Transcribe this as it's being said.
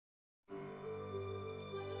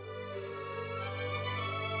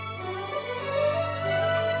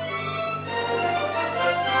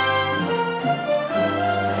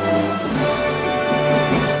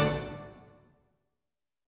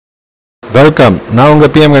Welcome. நான்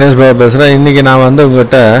உங்கள் pmganeshbabu பேசுகிறேன். இன்றைக்கி நான்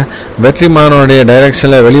உங்கள்கிட்ட வெற்றிமாரனுடைய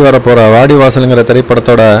டைரக்ஷனில் வெளிவர போகிற வாடிவாசலுங்கிற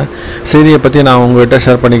திரைப்படத்தோட செய்தியை பற்றி நான் உங்கள்கிட்ட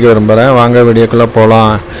ஷேர் பண்ணிக்க விரும்புகிறேன். வாங்க வீடியோக்குள்ளே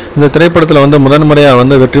போகலாம். இந்த திரைப்படத்தில்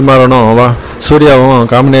முதன்முறையாக வெற்றிமாரனும் சூர்யாவும்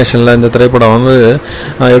காம்பினேஷனில் இந்த திரைப்படம்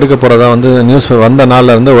எடுக்க போகிறதா நியூஸ் வந்த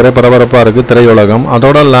நாள்லேருந்து ஒரே பரபரப்பாக இருக்குது திரையுலகம்.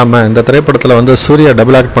 அதோடு இல்லாமல் இந்த திரைப்படத்தில் சூர்யா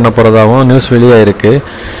டபுள் ஆக்ட் பண்ண போகிறதாகவும் நியூஸ் வெளியாக இருக்குது.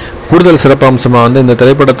 கூடுதல் சிறப்பம்சமாக இந்த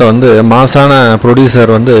திரைப்படத்தை மாசான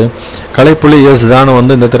ப்ரொடியூசர் கலைப்புலி தானு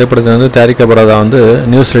இந்த திரைப்படத்தை தயாரிக்கப்படுறதா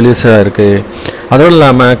நியூஸ் ரிலீஸ் ஆகிருக்கு. அதோடு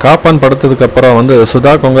இல்லாமல் காப்பான் படத்துக்கு அப்புறம்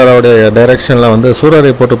சுதா கொங்காராவுடைய டைரக்ஷனில்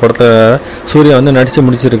சூரரை போட்டு படத்தில் சூர்யா நடித்து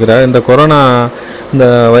முடிச்சிருக்கிறார். இந்த கொரோனா இந்த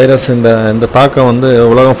வைரஸ் இந்த தாக்கம்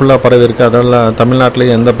உலகம் ஃபுல்லாக பரவி இருக்குது. அதோட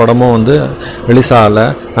தமிழ்நாட்டிலேயே எந்த படமும் ரிலீஸ் ஆகலை.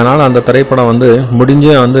 அதனால் அந்த திரைப்படம்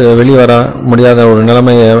முடிஞ்சே வெளிவர முடியாத ஒரு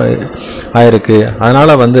நிலைமை ஆயிருக்கு.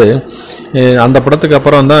 அதனால் அந்த படத்துக்கு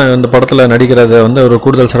அப்புறம் தான் இந்த படத்தில் நடிக்கிறது ஒரு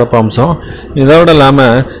கூடுதல் சிறப்பு அம்சம். இதோடு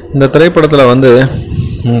இல்லாமல் இந்த திரைப்படத்தில்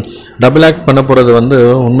டபுள் ஆக்ட் பண்ண போகிறது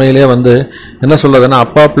உண்மையிலே என்ன சொல்கிறதுன்னா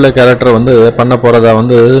அப்பா பிள்ளை கேரக்டர் பண்ண போகிறதா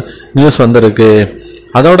நியூஸ் வந்திருக்கு.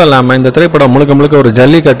 அதோடு இல்லாமல் இந்த திரைப்படம் முழுக்க முழுக்க ஒரு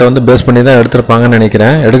ஜல்லிக்கட்டை பேஸ் பண்ணி தான் எடுக்க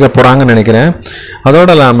போகிறாங்கன்னு நினைக்கிறேன்.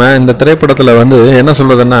 அதோடு இல்லாமல் இந்த திரைப்படத்தில் என்ன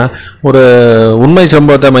சொல்கிறதுன்னா ஒரு உண்மை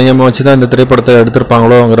சம்பவத்தை மையமாக வச்சு தான் இந்த திரைப்படத்தை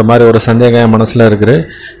எடுத்திருப்பாங்களோங்கிற மாதிரி ஒரு சந்தேகம் என் மனசில் இருக்குது.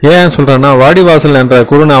 ஏன் சொல்கிறேன்னா வாடிவாசல் என்ற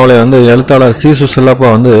குறுநாவலை எழுத்தாளர் சி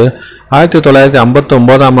சுசல்லப்பா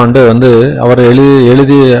 1959 அவர்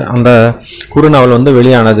எழுதி அந்த குறுநாவல்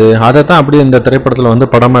வெளியானது. அதை தான் அப்படி இந்த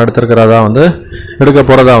திரைப்படத்தில் படமாக எடுத்திருக்கிறதா எடுக்க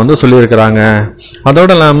போகிறதா சொல்லியிருக்கிறாங்க.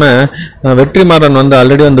 அதோடு இல்லாமல் வெற்றிமாரன்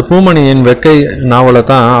ஆல்ரெடி பூமணியின் வெக்கை நாவலை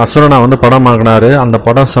தான் அசுரனா படமாகினார். அந்த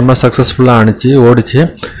படம் செம்ம சக்ஸஸ்ஃபுல்லாக ஓடிச்சு.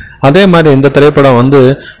 அதே மாதிரி இந்த திரைப்படம்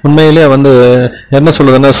உண்மையிலே என்ன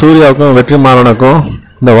சொல்லுதுன்னா சூர்யாவுக்கும் வெற்றிமாறனுக்கும்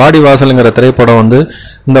இந்த வாடிவாசலுங்கிற திரைப்படம்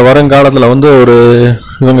இந்த வருங்காலத்தில் ஒரு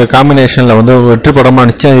இவங்க காம்பினேஷனில் வெற்றி படமாக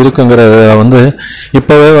நிச்சயம் இருக்குங்கிறத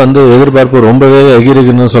இப்போவே எதிர்பார்ப்பு ரொம்பவே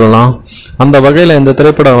எகிருக்குன்னு சொல்லலாம். அந்த வகையில் இந்த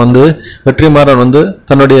திரைப்படம் வெற்றிமாறன்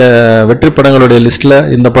தன்னுடைய வெற்றி படங்களுடைய லிஸ்ட்டில்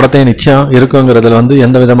இந்த படத்தை நிச்சயம் இருக்குங்கிறதுல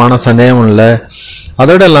எந்த விதமான சந்தேகமும் இல்லை.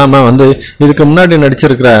 அதோடு இல்லாமல் இதுக்கு முன்னாடி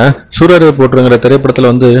நடிச்சிருக்கிற சூரரை போட்டுங்கிற திரைப்படத்தில்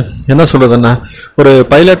என்ன சொல்கிறதுன்னா ஒரு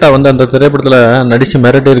பைலட்டாக அந்த திரைப்படத்தில் நடித்து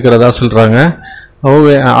மிரட்டி இருக்கிறதா சொல்கிறாங்க.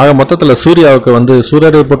 ஆக மொத்தத்தில் சூர்யாவுக்கு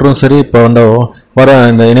சூரரை போற்றும் சரி, இப்போ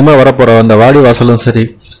இந்த இனிமேல் வரப்போகிற அந்த வாடிவாசலும் சரி,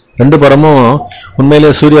 ரெண்டு படமும் உண்மையிலே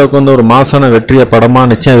சூர்யாவுக்கு ஒரு மாசான வெற்றிய படமாக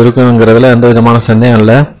நிச்சயம் இருக்குங்கிறதுல எந்த விதமான சந்தேகம்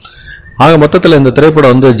இல்லை. ஆக மொத்தத்தில் இந்த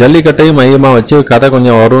திரைப்படம் ஜல்லிக்கட்டையும் மையமாக வச்சு கதை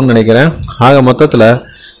கொஞ்சம் வரும்னு நினைக்கிறேன். ஆக மொத்தத்தில்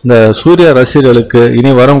இந்த சூர்யா ரசிகர்களுக்கு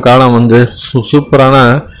இனி வரும் காலம் சூப்பரான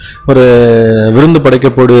ஒரு விருந்து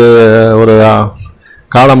படைக்கக்கூடிய ஒரு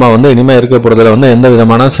காலமாக இனிமேல் இருக்க போகிறதுல எந்த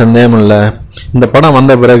விதமான சந்தேகமும் இல்லை. இந்த படம்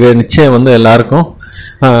வந்த பிறகு நிச்சயம் எல்லாருக்கும்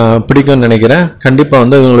பிடிக்கும்னு நினைக்கிறேன்.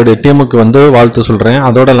 கண்டிப்பாக இவங்களுடைய டீமுக்கு வாழ்த்து சொல்கிறேன்.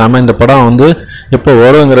 அதோடு இல்லாமல் இந்த படம் எப்போ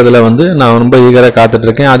வருங்கிறதுல நான் ரொம்ப ஈகராக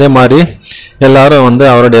காத்துட்ருக்கேன். அதே மாதிரி எல்லாரும்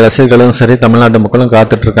அவருடைய ரசிகர்களும் சரி, தமிழ்நாட்டு மக்களும்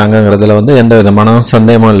காத்துட்ருக்காங்கிறதுல எந்த விதமான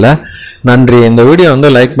சந்தேகமும் இல்லை. நன்றி. இந்த வீடியோ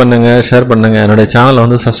லைக் பண்ணுங்கள், ஷேர் பண்ணுங்கள், என்னுடைய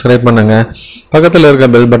சேனலை சப்ஸ்கிரைப் பண்ணுங்கள், பக்கத்தில் இருக்க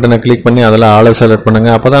பெல் பட்டனை கிளிக் பண்ணி அதில் ஆளை செலக்ட்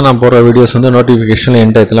பண்ணுங்கள். அப்போ தான் நான் போடுற வீடியோஸ் நோட்டிஃபிகேஷன்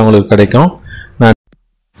என் டயத்தில் உங்களுக்கு கிடைக்கும்.